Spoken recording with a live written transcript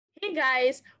Hey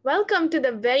guys, welcome to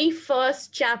the very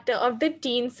first chapter of the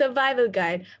Teen Survival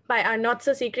Guide by our Not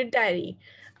So Secret Diary.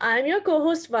 I'm your co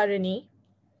host Varuni.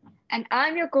 And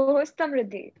I'm your co-host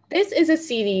Samriddhi. This is a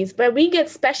series where we get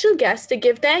special guests to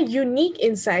give their unique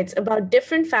insights about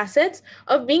different facets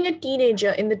of being a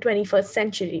teenager in the 21st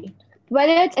century.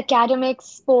 Whether it's academics,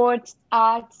 sports,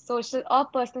 arts, social, or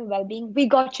personal well-being, we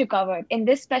got you covered in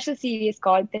this special series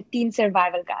called the Teen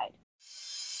Survival Guide.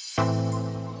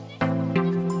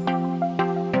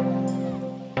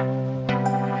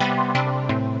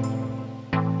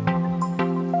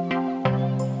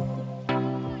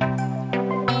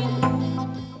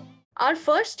 Our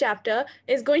first chapter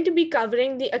is going to be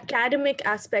covering the academic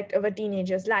aspect of a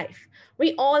teenager's life.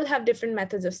 We all have different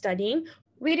methods of studying.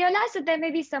 We realized that there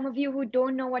may be some of you who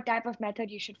don't know what type of method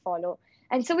you should follow.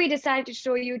 And so we decided to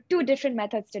show you two different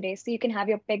methods today so you can have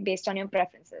your pick based on your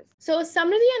preferences. So,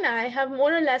 Samriddhi and I have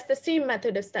more or less the same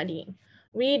method of studying.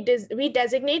 We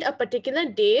designate a particular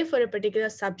day for a particular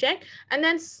subject and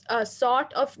then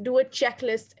sort of do a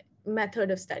checklist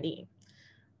method of studying.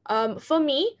 For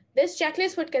me, this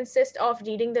checklist would consist of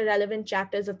reading the relevant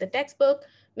chapters of the textbook,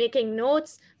 making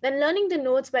notes, then learning the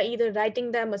notes by either writing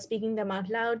them or speaking them out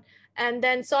loud, and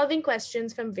then solving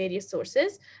questions from various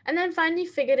sources, and then finally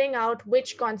figuring out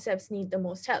which concepts need the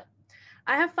most help.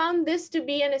 I have found this to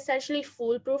be an essentially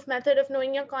foolproof method of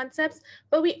knowing your concepts,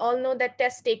 but we all know that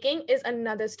test taking is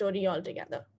another story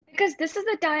altogether. Because this is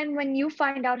the time when you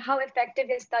find out how effective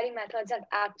your study methods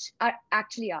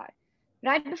actually are.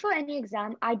 Right before any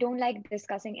exam, I don't like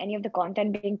discussing any of the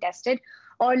content being tested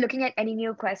or looking at any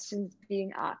new questions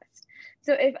being asked.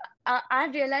 So if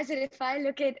I've realized that if I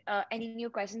look at any new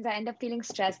questions, I end up feeling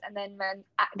stressed, and then when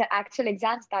the actual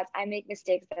exam starts, I make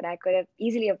mistakes that I could have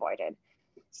easily avoided.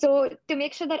 So to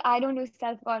make sure that I don't lose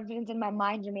self-confidence and my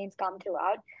mind remains calm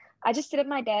throughout, I just sit at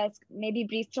my desk, maybe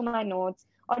breathe through my notes,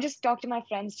 or just talk to my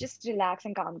friends, just relax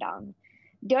and calm down.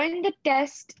 During the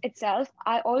test itself,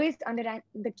 I always underline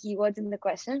the keywords in the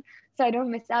question so I don't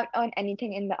miss out on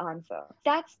anything in the answer.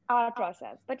 That's our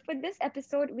process. But for this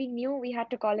episode, we knew we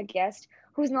had to call a guest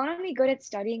who's not only good at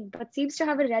studying, but seems to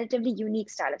have a relatively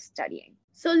unique style of studying.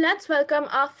 So let's welcome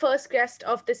our first guest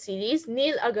of the series,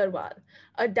 Neil Agarwal,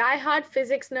 a die-hard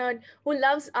physics nerd who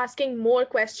loves asking more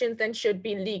questions than should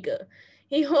be legal.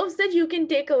 He hopes that you can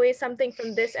take away something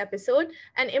from this episode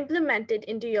and implement it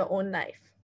into your own life.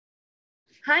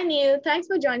 Hi, Neil. Thanks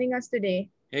for joining us today.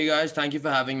 Hey guys, thank you for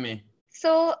having me.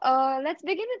 So let's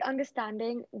begin with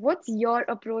understanding what's your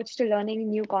approach to learning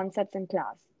new concepts in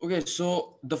class. Okay,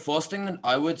 so the first thing that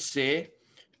I would say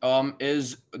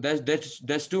is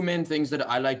there's two main things that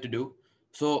I like to do.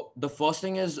 So the first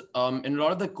thing is in a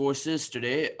lot of the courses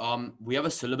today, we have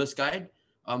a syllabus guide.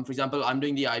 For example, I'm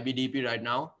doing the IBDP right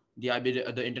now,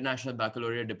 the International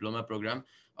Baccalaureate Diploma Program,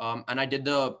 and I did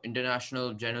the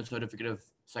International General Certificate of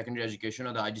Secondary Education,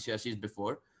 or the IGCSEs,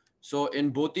 before. So in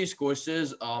both these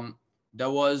courses, there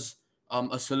was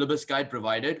a syllabus guide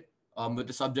provided with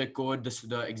the subject code,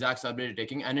 the exact subject you're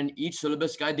taking, and in each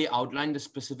syllabus guide they outline the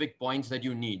specific points that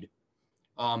you need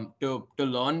to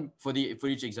learn for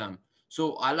each exam.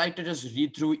 So I like to just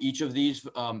read through each of these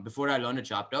before I learn a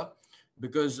chapter,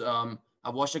 because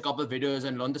I've watched a couple of videos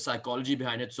and learned the psychology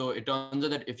behind it. So it turns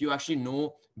out that if you actually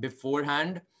know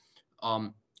beforehand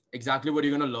um, exactly what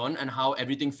you're going to learn and how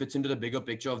everything fits into the bigger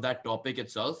picture of that topic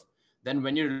itself, then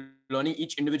when you're learning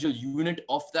each individual unit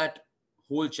of that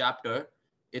whole chapter,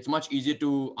 it's much easier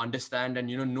to understand and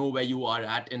know where you are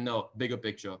at in the bigger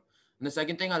picture. And the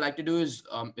second thing I like to do is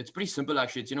it's pretty simple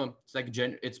actually. It's like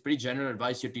it's pretty general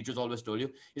advice your teachers always told you.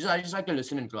 I just like to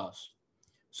listen in class.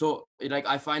 So like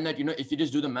I find that if you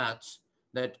just do the maths,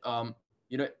 that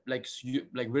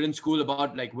we're in school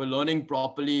about, like, we're learning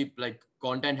properly, like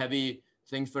content heavy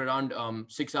things for around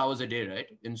 6 hours a day, right,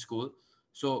 in school.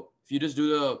 So if you just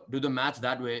do the maths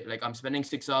that way, like I'm spending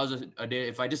 6 hours a day.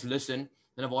 If I just listen,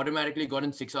 then I've automatically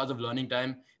gotten 6 hours of learning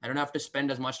time. I don't have to spend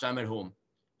as much time at home,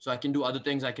 so I can do other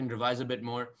things. I can revise a bit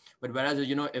more. But whereas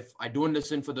if I don't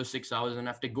listen for those 6 hours and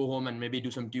I have to go home and maybe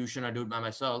do some tuition or do it by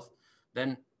myself,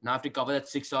 then now I have to cover that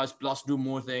 6 hours plus do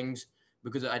more things,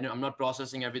 because I'm not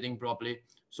processing everything properly.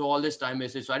 So all this time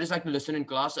wasted. So I just like to listen in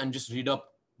class and just read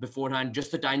up beforehand,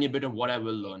 just a tiny bit of what I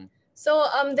will learn. So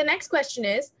the next question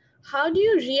is, how do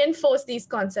you reinforce these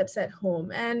concepts at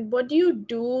home? And what do you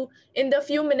do in the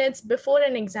few minutes before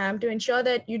an exam to ensure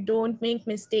that you don't make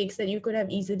mistakes that you could have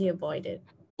easily avoided?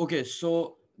 Okay,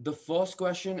 so the first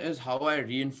question is how I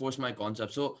reinforce my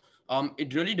concept. So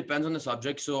it really depends on the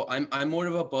subject. So I'm more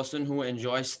of a person who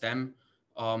enjoys STEM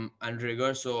and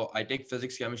rigor. So I take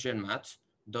physics, chemistry, and maths.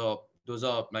 Those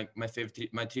are my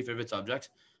three favorite subjects,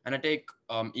 and I take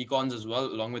econs as well,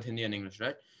 along with Hindi and English,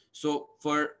 right? So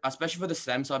especially for the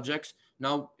STEM subjects,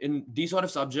 now in these sort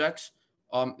of subjects,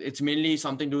 it's mainly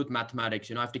something to do with mathematics.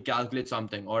 You know, I have to calculate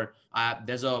something, or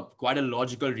there's quite a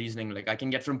logical reasoning. Like I can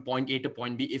get from point A to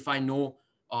point B if I know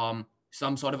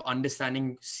some sort of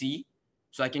understanding C.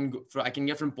 So I can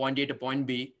get from point A to point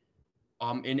B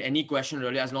in any question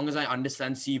really, as long as I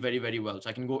understand C very, very well. So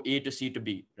I can go A to C to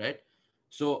B, right?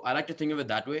 So I like to think of it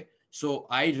that way. So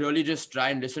I really just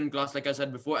try and listen in class, like I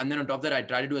said before, and then on top of that, I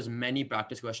try to do as many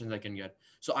practice questions I can get.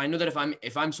 So I know that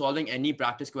if I'm solving any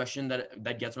practice question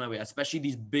that gets my way, especially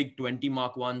these big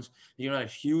 20-mark ones,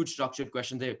 huge structured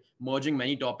questions, they're merging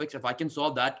many topics. If I can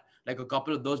solve that, like a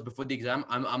couple of those before the exam,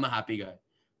 I'm a happy guy,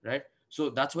 right? So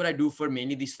that's what I do for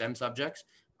mainly these STEM subjects.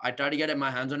 I try to get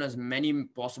my hands on as many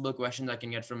possible questions I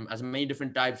can get from as many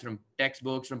different types, from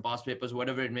textbooks, from past papers,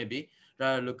 whatever it may be.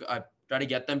 I try to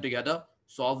get them together,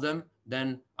 solve them.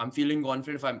 Then I'm feeling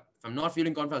confident. If I'm not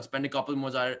feeling confident, I'll spend a couple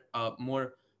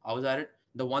more hours at it.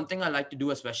 The one thing I like to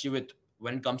do, especially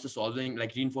when it comes to solving,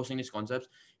 like reinforcing these concepts,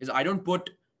 is I don't put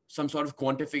some sort of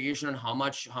quantification on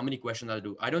how many questions I'll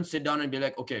do. I don't sit down and be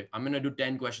like, okay, I'm gonna do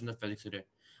 10 questions of physics today.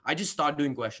 I just start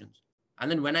doing questions. And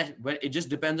then when it just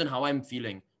depends on how I'm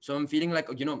feeling. So I'm feeling like,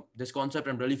 this concept,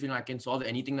 I'm really feeling I can solve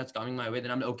anything that's coming my way. Then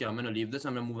I'm like, okay, I'm going to leave this.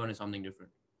 I'm going to move on to something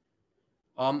different.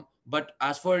 But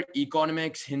as for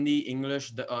economics, Hindi,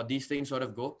 English, these things sort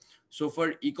of go. So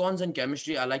for econs and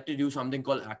chemistry, I like to do something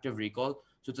called active recall.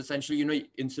 So it's essentially,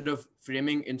 instead of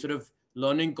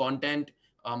learning content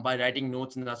by writing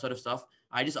notes and that sort of stuff,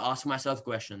 I just ask myself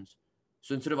questions.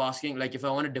 So instead of asking, like, if I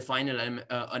want to define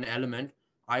an element,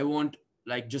 I won't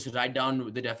like just write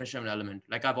down the definition of an element.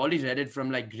 Like I've already read it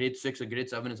from like grade 6 or grade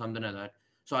 7 or something like that.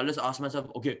 So I'll just ask myself,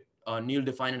 okay, Neil,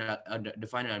 define an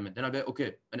element. Then I'll be like,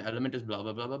 okay, an element is blah,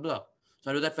 blah, blah, blah, blah.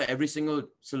 So I do that for every single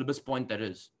syllabus point there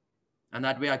is. And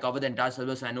that way I cover the entire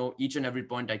syllabus. I know each and every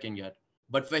point I can get.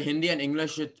 But for Hindi and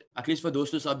English, at least for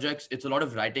those two subjects, it's a lot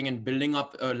of writing and building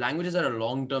up. Languages are a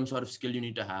long-term sort of skill you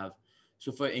need to have.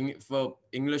 So for English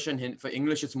for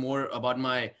English, it's more about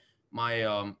my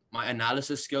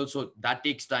analysis skills. So that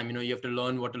takes time. You have to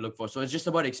learn what to look for. So it's just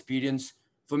about experience.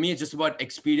 For me, it's just about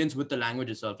experience with the language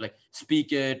itself. Like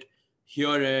speak it,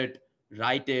 hear it,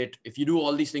 write it. If you do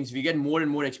all these things, if you get more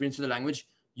and more experience with the language,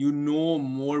 you know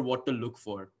more what to look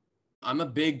for. I'm a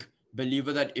big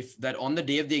believer that on the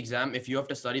day of the exam, if you have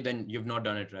to study, then you've not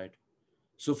done it right.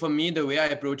 So for me, the way I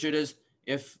approach it is,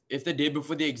 if the day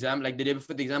before the exam,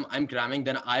 I'm cramming,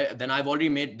 then I've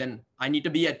already then I need to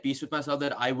be at peace with myself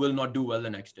that I will not do well the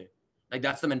next day. Like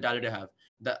that's the mentality I have.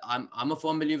 That I'm a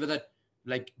firm believer that,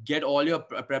 like, get all your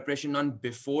preparation done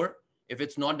before. If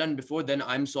it's not done before, then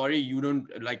I'm sorry,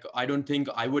 I don't think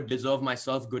I would deserve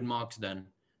myself good marks then,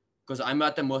 because I'm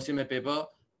at the mercy of my paper.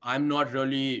 I'm not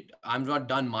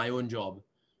done my own job.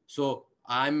 So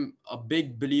I'm a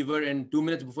big believer in 2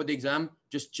 minutes before the exam,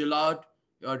 just chill out,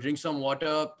 drink some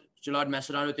water, chill out, mess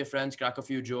around with your friends, crack a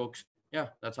few jokes. Yeah,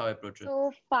 that's how I approach it.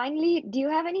 So finally, do you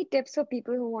have any tips for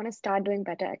people who want to start doing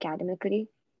better academically?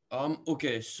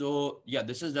 Okay, so yeah,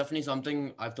 this is definitely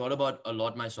something I've thought about a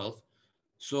lot myself.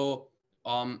 So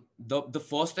the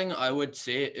first thing I would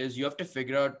say is, you have to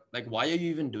figure out, like, why are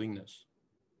you even doing this?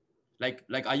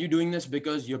 Like, are you doing this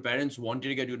because your parents want you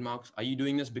to get good marks? Are you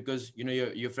doing this because,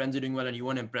 your friends are doing well and you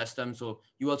want to impress them, so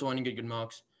you also want to get good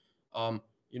marks?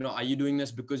 Are you doing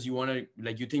this because you want to,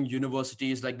 like, you think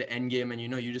university is like the end game, and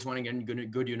you just want to get in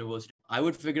good university? I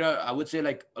would say,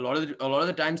 like, a lot of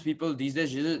the times people these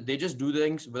days, they just do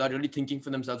things without really thinking for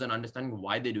themselves and understanding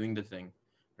why they're doing the thing,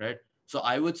 right? So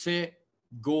I would say,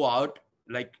 go out,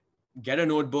 like, get a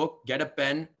notebook, get a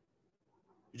pen,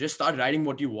 just start writing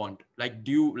what you want. Like,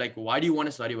 why do you want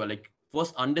to study well? Like,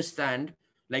 first understand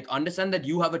that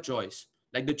you have a choice.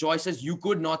 Like, the choice is, you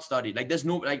could not study. Like, there's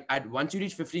no, like, once you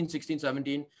reach 15, 16,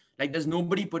 17, like, there's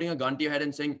nobody putting a gun to your head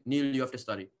and saying, Neil, you have to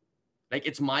study. Like,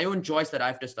 it's my own choice that I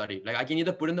have to study. Like, I can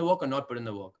either put in the work or not put in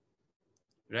the work,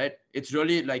 right? It's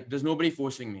really, like, there's nobody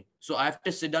forcing me. So I have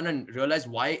to sit down and realize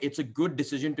why it's a good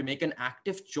decision to make an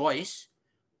active choice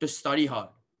to study hard,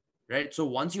 right? So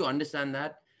once you understand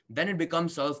that, then it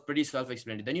becomes pretty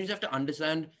self-explanatory. Then you just have to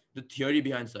understand the theory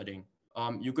behind studying.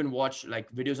 You can watch,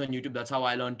 like, videos on YouTube. That's how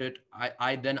I learned it.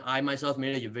 I myself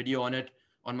made a video on it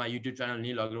on my YouTube channel,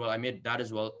 Neil Agrawal. I made that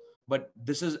as well. But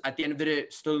this is, at the end of the day,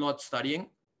 still not studying.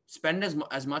 Spend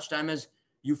as much time as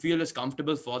you feel is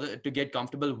comfortable to get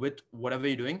comfortable with whatever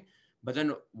you're doing. But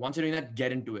then once you're doing that,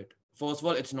 get into it. First of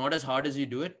all, it's not as hard as you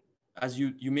do it, as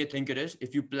you may think it is.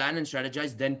 If you plan and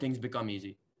strategize, then things become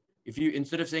easy. If you,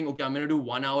 instead of saying, okay, I'm going to do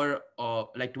 1 hour,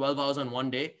 like 12 hours on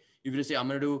one day, if you say, I'm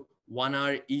going to do 1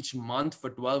 hour each month for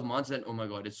 12 months, then, oh my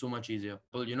God, it's so much easier.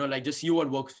 Well, like, just see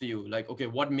what works for you. Like, okay,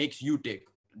 what makes you tick?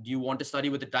 do you want to study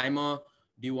with a timer?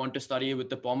 Do you want to study with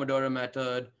the Pomodoro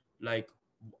method? Like,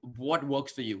 what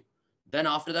works for you? Then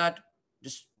after that,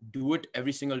 just do it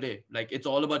every single day. Like, it's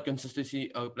all about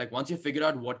consistency. Like, once you figure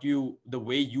out the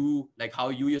way you, like how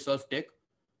you yourself tick,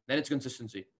 then it's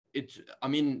consistency. I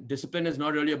mean, discipline is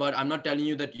not really about, I'm not telling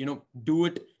you that, do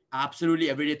it absolutely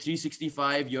every day,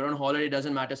 365, you're on holiday,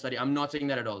 doesn't matter, study. I'm not saying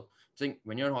that at all. I'm saying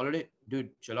when you're on holiday, dude,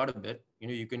 chill out a bit.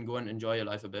 You can go and enjoy your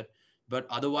life a bit. But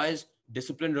otherwise,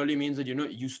 discipline really means that,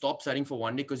 you stop studying for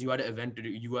one day because you had an event to do,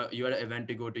 you had an event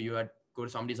to go to, you had go to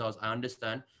somebody's house. I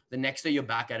understand. The next day you're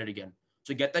back at it again.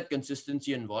 So get that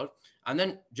consistency involved. And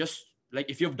then just like,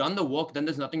 if you've done the work, then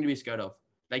there's nothing to be scared of.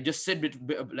 Like, just sit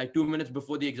like 2 minutes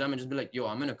before the exam and just be like, yo,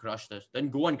 I'm going to crush this. Then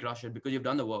go and crush it because you've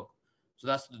done the work. So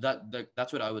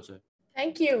that's what I would say.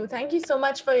 Thank you. Thank you so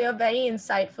much for your very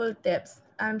insightful tips.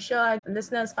 I'm sure our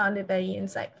listeners found it very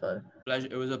insightful.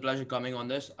 It was a pleasure coming on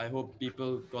this. I hope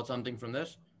people got something from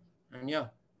this. And yeah,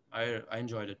 I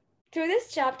enjoyed it. Through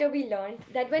this chapter, we learned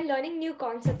that when learning new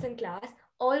concepts in class,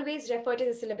 always refer to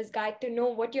the syllabus guide to know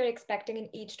what you're expecting in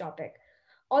each topic.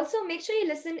 Also, make sure you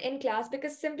listen in class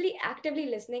because simply actively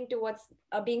listening to what's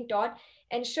being taught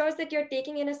ensures that you're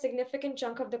taking in a significant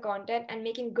chunk of the content and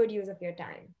making good use of your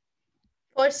time.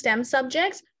 For STEM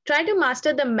subjects, try to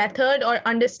master the method or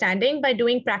understanding by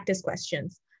doing practice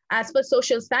questions. As for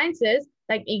social sciences,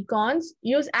 like econs,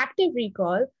 use active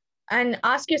recall and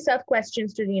ask yourself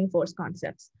questions to reinforce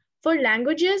concepts. For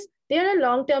languages, they are a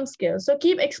long-term skill, so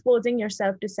keep exposing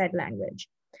yourself to said language.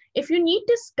 If you need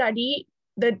to study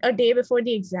a day before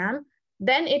the exam,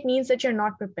 then it means that you're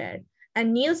not prepared.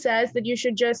 And Neil says that you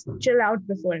should just chill out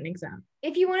before an exam.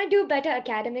 If you want to do better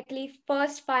academically,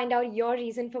 first find out your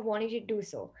reason for wanting to do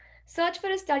so. Search for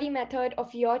a study method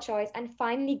of your choice and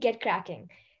finally get cracking.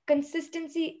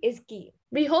 Consistency is key.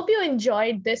 We hope you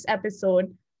enjoyed this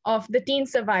episode of the Teen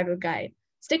Survival Guide.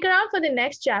 Stick around for the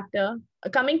next chapter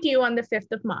coming to you on the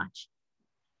 5th of March.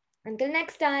 Until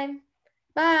next time.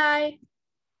 Bye.